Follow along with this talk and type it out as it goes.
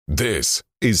This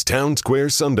is Town Square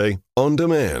Sunday on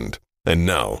demand. And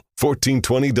now,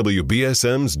 1420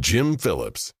 WBSM's Jim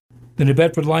Phillips. The New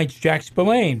Bedford Light's Jack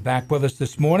Spillane back with us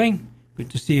this morning. Good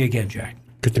to see you again, Jack.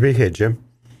 Good to be here, Jim.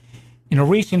 In a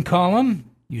recent column,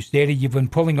 you stated you've been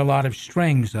pulling a lot of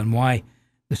strings on why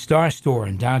the Star Store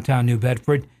in downtown New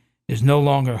Bedford is no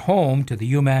longer home to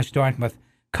the UMass Dartmouth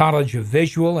College of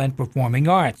Visual and Performing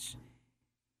Arts.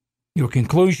 Your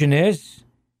conclusion is,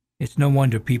 it's no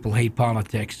wonder people hate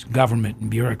politics, government, and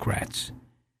bureaucrats.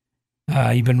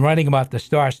 You've been writing about the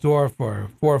Star Store for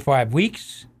 4 or 5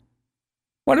 weeks.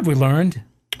 What have we learned?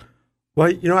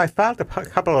 Well, I filed a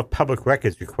couple of public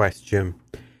records requests, Jim,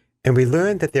 and we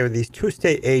learned that there are these two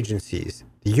state agencies,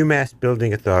 the UMass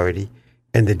Building Authority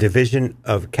and the Division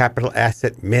of Capital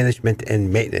Asset Management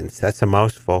and Maintenance. That's a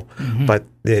mouthful, but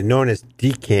they're known as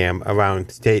DCAM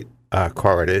around state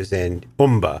corridors, and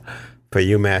UMBA for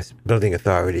UMass Building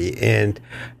Authority. And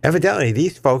evidently,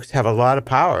 these folks have a lot of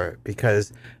power,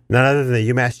 because none other than the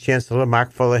UMass Chancellor,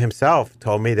 Mark Fuller himself,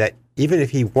 told me that even if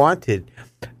he wanted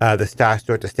the Star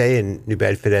Store to stay in New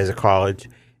Bedford as a college,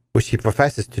 which he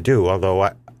professes to do, although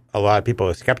a lot of people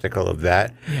are skeptical of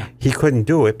that, he couldn't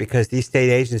do it because these state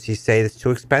agencies say it's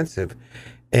too expensive.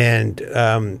 And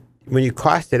when you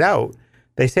cost it out,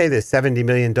 they say there's $70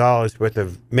 million worth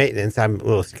of maintenance. I'm a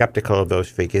little skeptical of those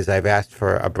figures. I've asked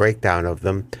for a breakdown of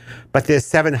them. But there's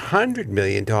 $700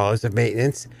 million of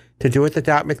maintenance to do at the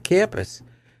Dartmouth campus.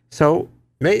 So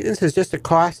maintenance is just a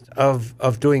cost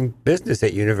of doing business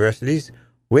at universities.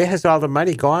 Where has all the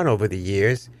money gone over the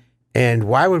years? And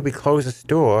why would we close a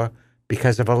store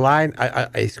because of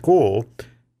a school,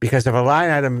 because of a line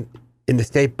item in the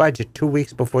state budget 2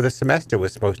 weeks before the semester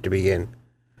was supposed to begin?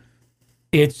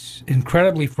 It's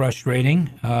incredibly frustrating,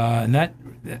 and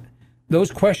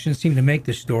those questions seem to make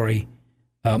the story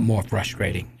more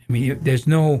frustrating. I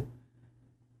mean,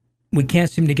 we can't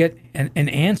seem to get an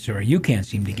answer, or you can't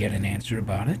seem to get an answer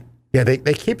about it. Yeah,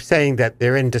 they keep saying that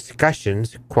they're in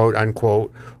discussions, quote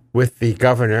unquote, with the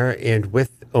governor and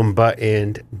with UMBA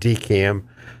and DCAM,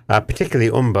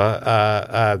 particularly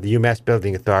UMBA, the UMass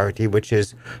Building Authority, which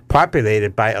is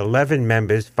populated by 11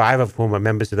 members, 5 of whom are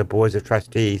members of the boards of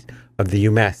trustees of the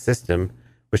UMass system,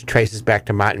 which traces back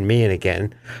to Martin Meehan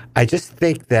again. I just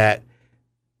think that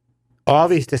all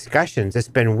these discussions, it's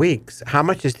been weeks, how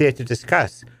much is there to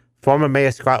discuss? Former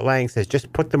Mayor Scott Lang says,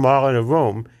 just put them all in a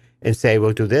room and say,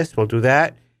 we'll do this, we'll do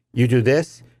that, you do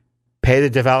this, pay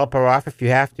the developer off if you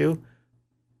have to,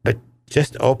 but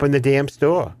just open the damn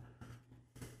store.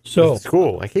 So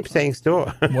school. I keep saying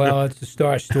store. Well, it's the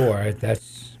Star Store.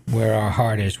 That's where our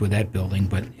heart is with that building.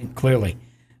 But clearly,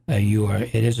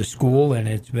 it is a school, and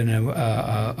it's been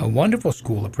a wonderful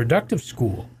school, a productive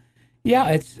school. Yeah,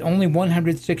 it's only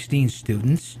 116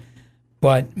 students,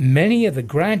 but many of the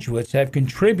graduates have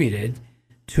contributed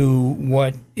to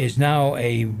what is now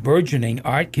a burgeoning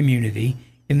art community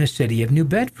in the city of New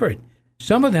Bedford.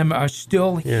 Some of them are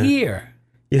still here.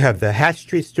 You have the Hatch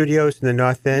Street Studios in the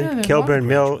north end, Kilburn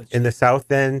Mill in the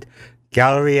south end,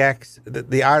 Gallery X.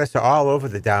 The artists are all over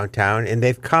the downtown, and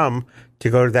they've come to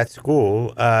go to that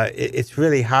school. It's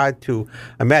really hard to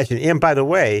imagine. And by the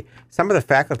way, some of the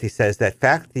faculty says that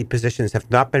faculty positions have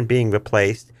not been being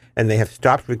replaced, and they have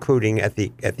stopped recruiting at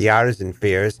the artisan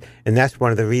fairs, and that's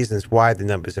one of the reasons why the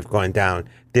numbers have gone down.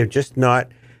 They're just not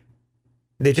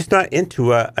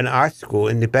into an art school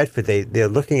in New Bedford. They're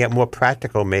looking at more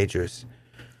practical majors.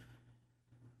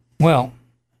 Well,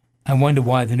 I wonder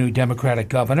why the new Democratic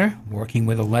governor, working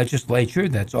with a legislature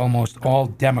that's almost all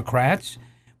Democrats,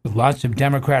 with lots of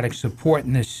Democratic support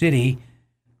in this city,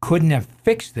 couldn't have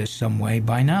fixed this some way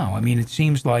by now. I mean, it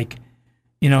seems like,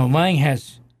 Lang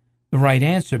has the right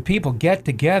answer. People get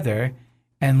together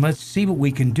and let's see what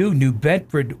we can do. New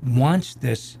Bedford wants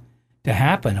this to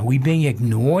happen. Are we being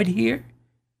ignored here?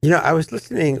 I was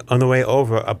listening on the way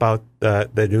over about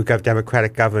the new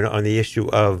Democratic governor on the issue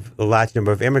of the large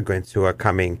number of immigrants who are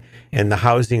coming and the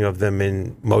housing of them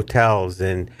in motels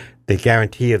and the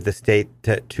guarantee of the state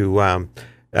to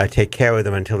take care of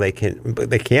them until they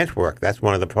can't work. That's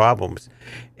one of the problems.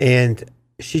 And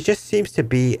she just seems to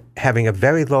be having a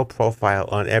very low profile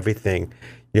on everything.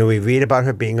 We read about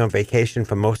her being on vacation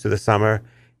for most of the summer,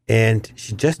 and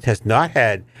she just has not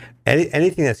had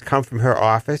anything that's come from her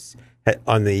office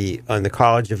on the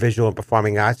College of Visual and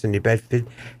Performing Arts in New Bedford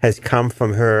has come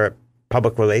from her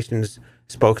public relations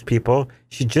spokespeople.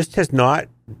 She just has not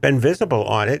been visible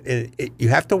on it. You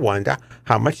have to wonder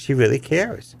how much she really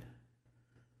cares.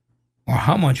 Or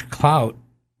how much clout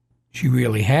she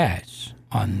really has.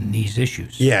 on these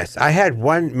issues. Yes, I had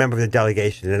one member of the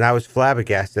delegation, and I was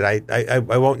flabbergasted. I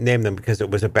won't name them because it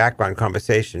was a background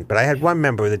conversation, but I had one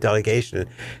member of the delegation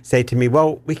say to me,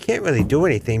 well, we can't really do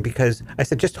anything because, I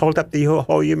said, just hold up the whole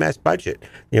UMass budget.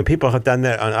 People have done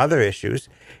that on other issues.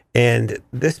 And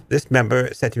this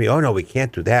member said to me, oh, no, we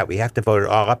can't do that. We have to vote it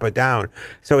all up or down.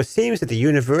 So it seems that the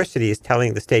university is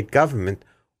telling the state government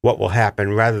what will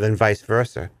happen rather than vice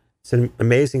versa. It's an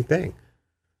amazing thing.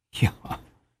 Yeah,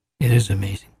 it is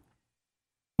amazing.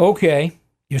 Okay.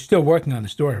 You're still working on the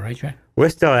story, right, Jack? We're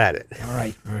still at it. All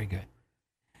right. Very good.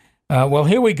 Well,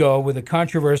 here we go with a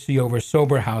controversy over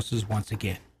sober houses once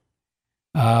again.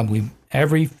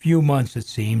 Every few months, it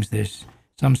seems, there's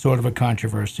some sort of a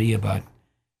controversy about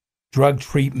drug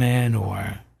treatment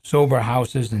or sober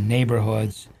houses in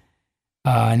neighborhoods.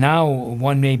 Now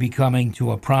one may be coming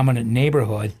to a prominent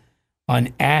neighborhood on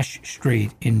Ash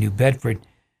Street in New Bedford.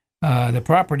 The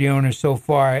property owner so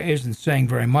far isn't saying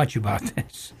very much about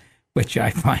this, which I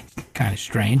find kind of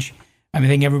strange. I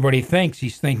think everybody thinks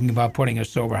he's thinking about putting a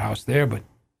sober house there, but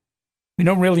we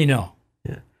don't really know.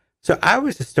 Yeah. So I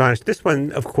was astonished. This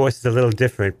one, of course, is a little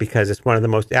different because it's one of the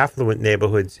most affluent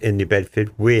neighborhoods in New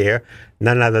Bedford, where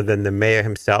none other than the mayor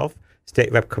himself,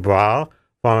 State Rep Cabral,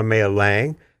 former Mayor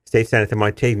Lang, State Senator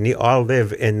Montigny, all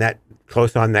live in that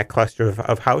close on that cluster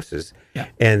of houses. Yeah.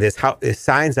 And there's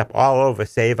signs up all over,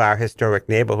 Save Our Historic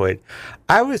Neighborhood.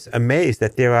 I was amazed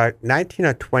that there are 19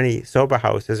 or 20 sober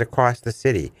houses across the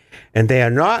city, and they are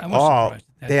not all.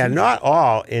 They are not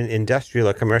all in industrial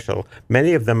or commercial.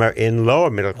 Many of them are in lower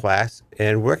middle class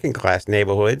and working class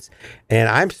neighborhoods. And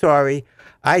I'm sorry,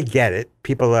 I get it.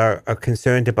 People are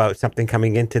concerned about something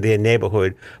coming into their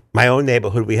neighborhood. My own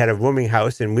neighborhood, we had a rooming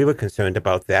house, and we were concerned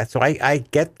about that. So I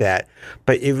get that.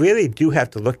 But you really do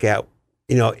have to look at,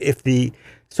 if the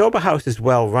sober house is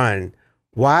well run,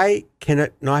 why can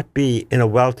it not be in a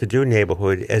well-to-do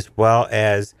neighborhood as well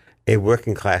as a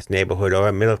working class neighborhood or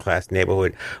a middle class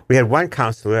neighborhood? We had one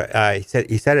counselor,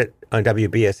 he said it on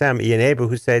WBSM, Ian Aber,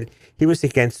 who said he was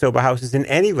against sober houses in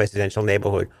any residential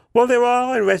neighborhood. Well, they're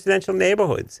all in residential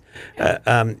neighborhoods.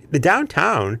 The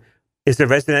downtown is a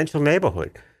residential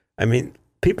neighborhood.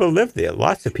 People live there,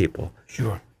 lots of people.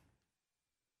 Sure.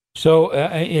 So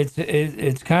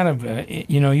it's kind of,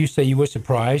 you say you were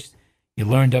surprised. You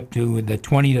learned up to the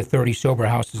 20 to 30 sober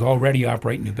houses already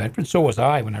operate in New Bedford. So was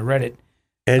I when I read it.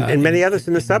 And many others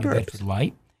in the suburbs. Bedford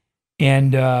Light.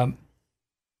 And on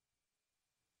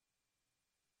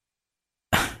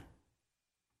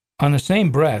the same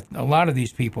breath, a lot of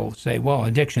these people say, well,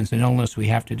 addiction's an illness. We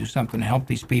have to do something to help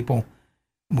these people.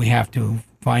 We have to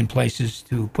find places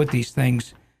to put these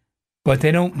things. But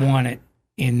they don't want it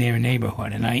in their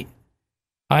neighborhood. And I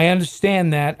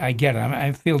understand that. I get it.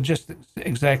 I feel just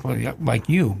exactly like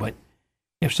you. But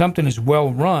if something is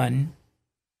well run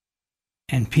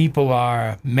and people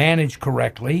are managed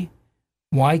correctly,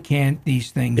 why can't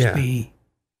these things be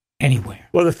anywhere?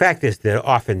 Well, the fact is they're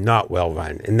often not well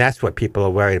run, and that's what people are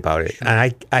worried about it. Sure.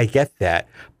 And I get that.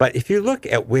 But if you look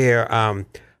at where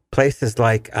places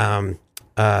like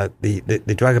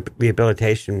the drug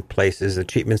rehabilitation places, the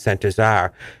treatment centers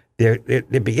are, they're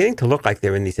beginning to look like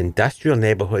they're in these industrial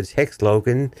neighborhoods. Hicks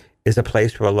Logan is a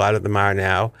place where a lot of them are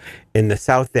now. In the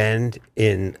South End,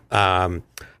 in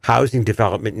housing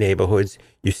development neighborhoods,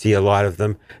 you see a lot of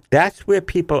them. That's where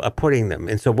people are putting them.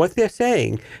 And so what they're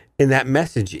saying in that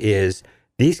message is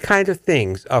these kinds of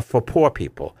things are for poor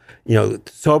people.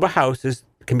 Sober houses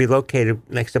can be located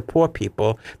next to poor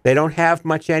people. They don't have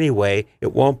much anyway.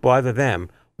 It won't bother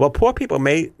them. Well, poor people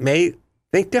may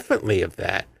think differently of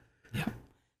that. Yeah.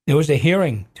 There was a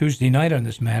hearing Tuesday night on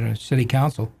this matter at City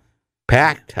Council.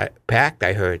 Packed,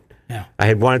 I heard. Yeah. I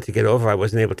had wanted to get over. I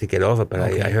wasn't able to get over, but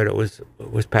okay. I heard it was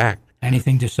packed.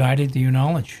 Anything decided to your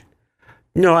knowledge?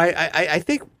 No, I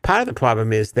think part of the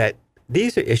problem is that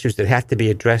these are issues that have to be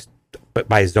addressed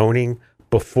by zoning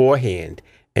beforehand.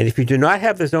 And if you do not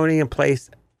have the zoning in place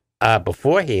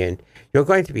beforehand, you're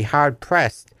going to be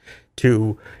hard-pressed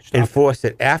to enforce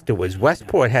it afterwards.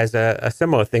 Westport has a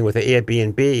similar thing with the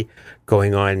Airbnb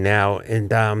going on now.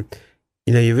 And,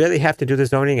 you really have to do the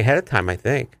zoning ahead of time, I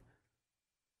think.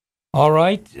 All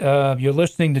right. You're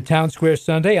listening to Town Square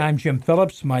Sunday. I'm Jim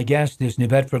Phillips. My guest is New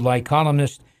Bedford Light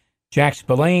columnist Jack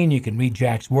Spillane. You can read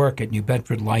Jack's work at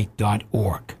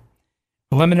newbedfordlight.org.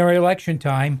 Preliminary election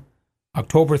time,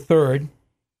 October 3rd,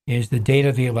 is the date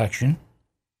of the election.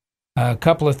 A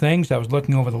couple of things. I was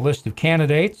looking over the list of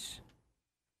candidates,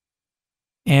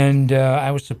 and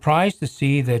I was surprised to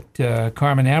see that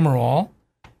Carmen Amaral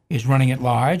is running at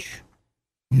large,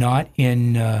 not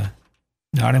in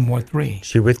Not in Ward 3.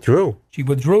 She withdrew. She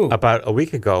withdrew. About a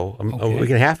week ago, a Okay. week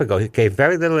and a half ago. He gave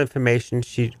very little information.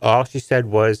 All she said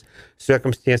was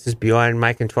circumstances beyond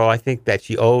my control. I think that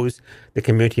she owes the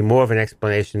community more of an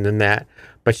explanation than that.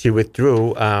 But she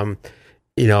withdrew.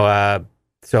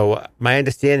 So my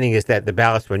understanding is that the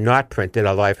ballots were not printed,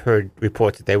 although I've heard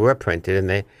reports that they were printed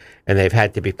and they've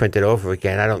had to be printed over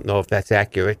again. I don't know if that's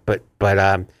accurate, but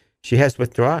she has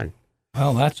withdrawn.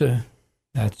 Well, that's a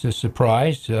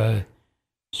surprise.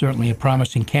 Certainly a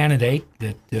promising candidate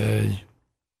that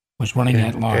was running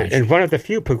at large. And one of the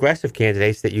few progressive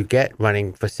candidates that you get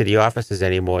running for city offices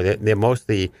anymore. They're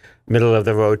mostly middle of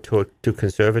the road to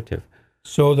conservative.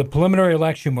 So the preliminary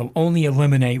election will only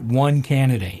eliminate one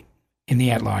candidate in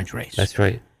the at-large race. That's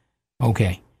right.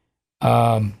 Okay.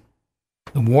 The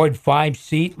Ward 5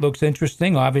 seat looks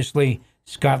interesting. Obviously,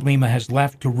 Scott Lima has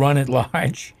left to run at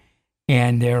large,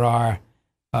 and there are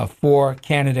 4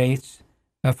 candidates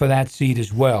for that seat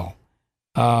as well.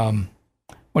 What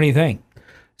do you think?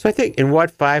 So I think in Ward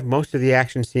 5, most of the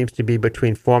action seems to be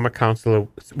between former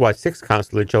Ward 6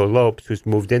 Councilor Joe Lopes, who's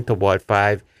moved into Ward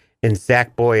 5, and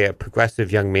Zach Boyer, a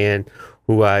progressive young man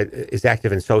who is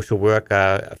active in social work,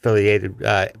 affiliated,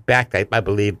 backed, I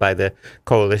believe, by the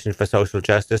Coalition for Social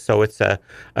Justice. So it's a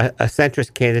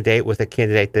centrist candidate with a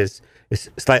candidate that's is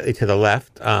slightly to the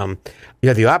left. You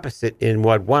have the opposite in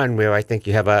Ward 1, where I think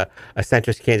you have a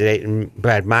centrist candidate in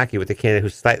Brad Markey with a candidate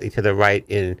who's slightly to the right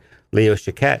in Leo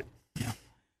Chiquette. Yeah.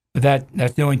 But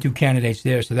that's the only 2 candidates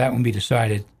there, so that will be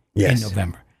decided in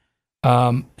November.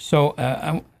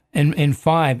 In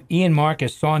 5, Ian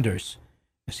Marcus Saunders.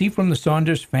 Is he from the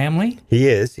Saunders family? He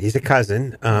is. He's a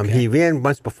cousin. Okay. He ran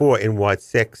once before in Ward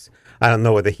 6. I don't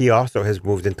know whether he also has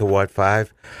moved into Ward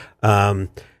 5. When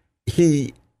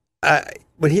he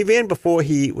ran before,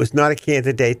 he was not a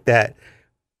candidate that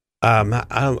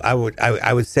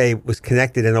I would say was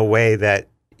connected in a way that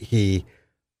he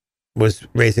was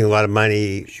raising a lot of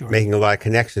money, Sure. making a lot of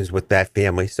connections with that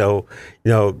family. So,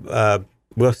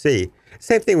 we'll see.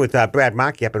 Same thing with Brad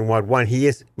Markey up in Ward 1. He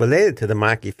is related to the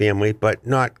Markey family, but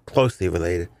not closely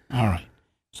related. All right.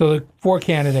 So the 4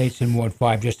 candidates in Ward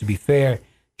 5, just to be fair,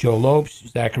 Joe Lopes,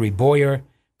 Zachary Boyer,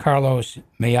 Carlos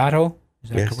Mayato,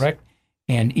 is that Yes. correct?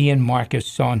 And Ian Marcus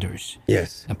Saunders.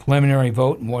 Yes. The preliminary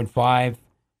vote in Ward 5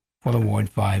 for the Ward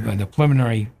 5, the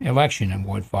preliminary election in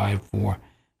Ward 5 for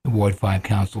the Ward 5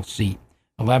 council seat.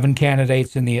 11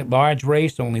 candidates in the at-large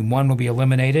race. Only 1 will be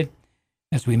eliminated.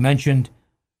 As we mentioned,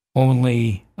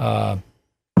 only no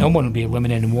one will be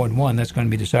eliminated in Ward 1. That's going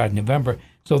to be decided in November.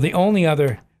 So the only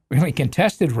other really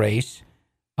contested race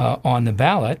on the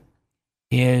ballot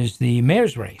is the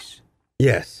mayor's race.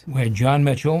 Yes. Where John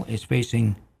Mitchell is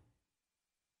facing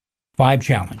 5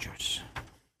 challengers.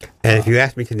 And if you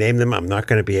ask me to name them, I'm not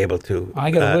going to be able to.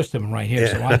 I got a list of them right here,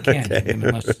 so I can't name them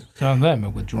unless some of them are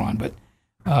withdrawn. But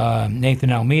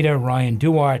Nathan Almeida, Ryan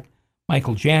Duarte,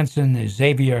 Michael Jansen,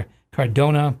 Xavier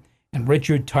Cardona, and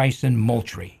Richard Tyson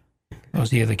Moultrie.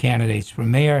 Those are the other candidates for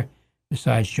mayor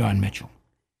besides John Mitchell.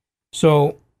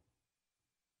 So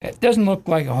it doesn't look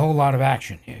like a whole lot of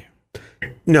action here.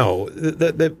 No,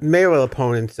 the mayoral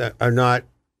opponents are not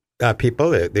people.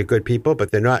 They're good people,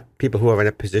 but they're not people who are in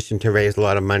a position to raise a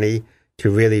lot of money to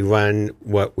really run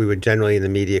what we would generally in the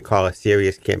media call a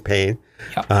serious campaign.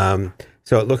 Yep.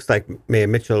 So it looks like Mayor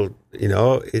Mitchell,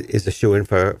 is a shoo-in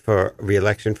for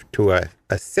re-election to a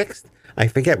 6th. I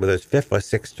forget whether it's 5th or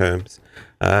 6th terms.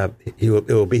 It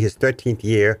will be his 13th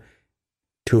year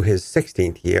to his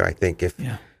 16th year, I think, if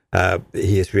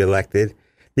he is reelected.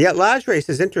 The at-large race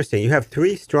is interesting. You have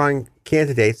 3 strong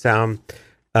candidates. You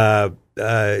have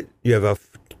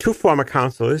 2 former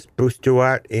councilors, Bruce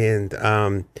Duarte and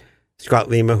Scott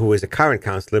Lima, who is a current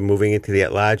councilor moving into the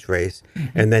at-large race,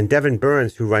 and then Devin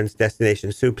Burns, who runs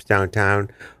Destination Soups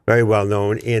downtown, very well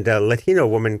known, and a Latino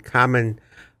woman, Carmen.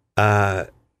 I'll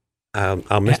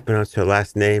mispronounce her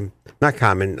last name. Not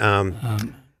Carmen.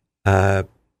 Guilmi.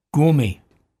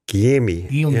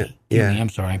 Guilmi. Yeah. I'm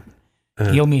sorry.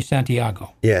 Guilmi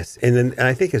Santiago. Yes, and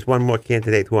I think there's one more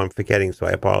candidate who I'm forgetting, so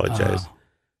I apologize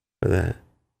for that.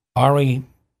 Ari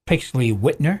Pixley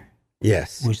Whitner.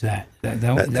 Yes. Who's that? That's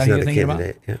another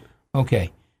candidate. Yeah. Okay.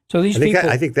 So these people.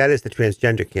 I think that is the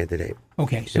transgender candidate.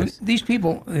 Okay. So yes. These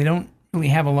people, they don't really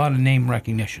have a lot of name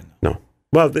recognition. No.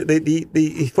 Well,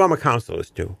 the former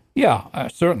councilors do. Yeah,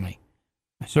 certainly.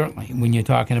 Certainly. When you're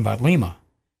talking about Lima,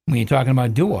 when you're talking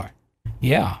about Duarte,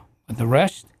 yeah. But the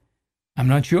rest, I'm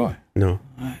not sure. No.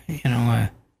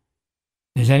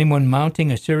 Is anyone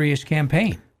mounting a serious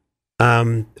campaign?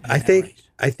 I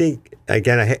think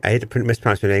again, I hate to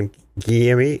mispronounce her name.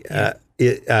 Guillermo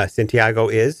Santiago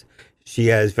is. She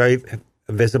has very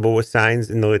visible with signs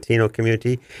in the Latino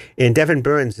community. And Devin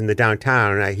Burns in the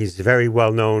downtown, he's very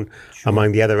well known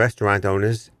among the other restaurant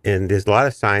owners. And there's a lot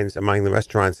of signs among the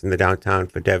restaurants in the downtown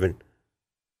for Devin.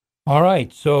 All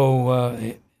right.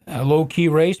 So a low-key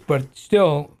race, but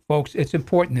still, folks, it's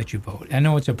important that you vote. I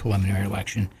know it's a preliminary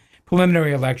election.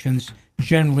 Preliminary elections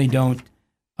generally don't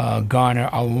garner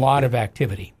a lot of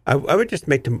activity. I would just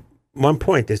make one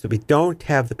point is that we don't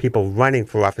have the people running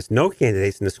for office, no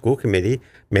candidates in the school committee.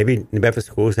 Maybe New Bedford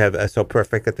schools are so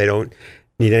perfect that they don't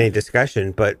need any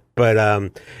discussion, but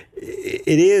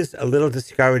it is a little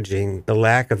discouraging, the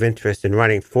lack of interest in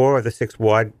running. 4 of the 6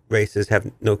 ward races have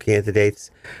no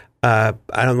candidates. I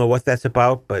don't know what that's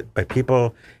about, but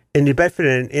people in New Bedford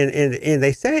and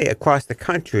they say across the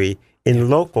country in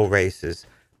local races,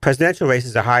 presidential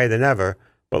races are higher than ever,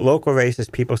 but local races,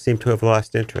 people seem to have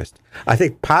lost interest. I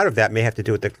think part of that may have to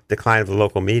do with the decline of the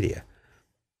local media.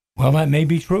 Well, that may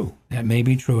be true. And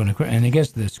I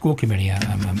guess the school committee,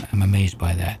 I'm amazed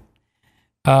by that.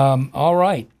 All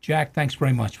right. Jack, thanks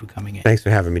very much for coming in. Thanks for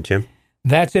having me, Jim.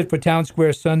 That's it for Town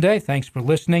Square Sunday. Thanks for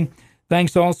listening.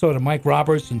 Thanks also to Mike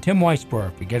Roberts and Tim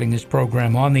Weisberg for getting this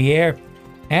program on the air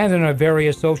and on our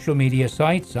various social media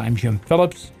sites. I'm Jim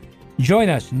Phillips. Join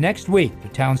us next week for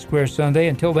Town Square Sunday.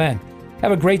 Until then,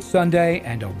 have a great Sunday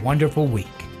and a wonderful week.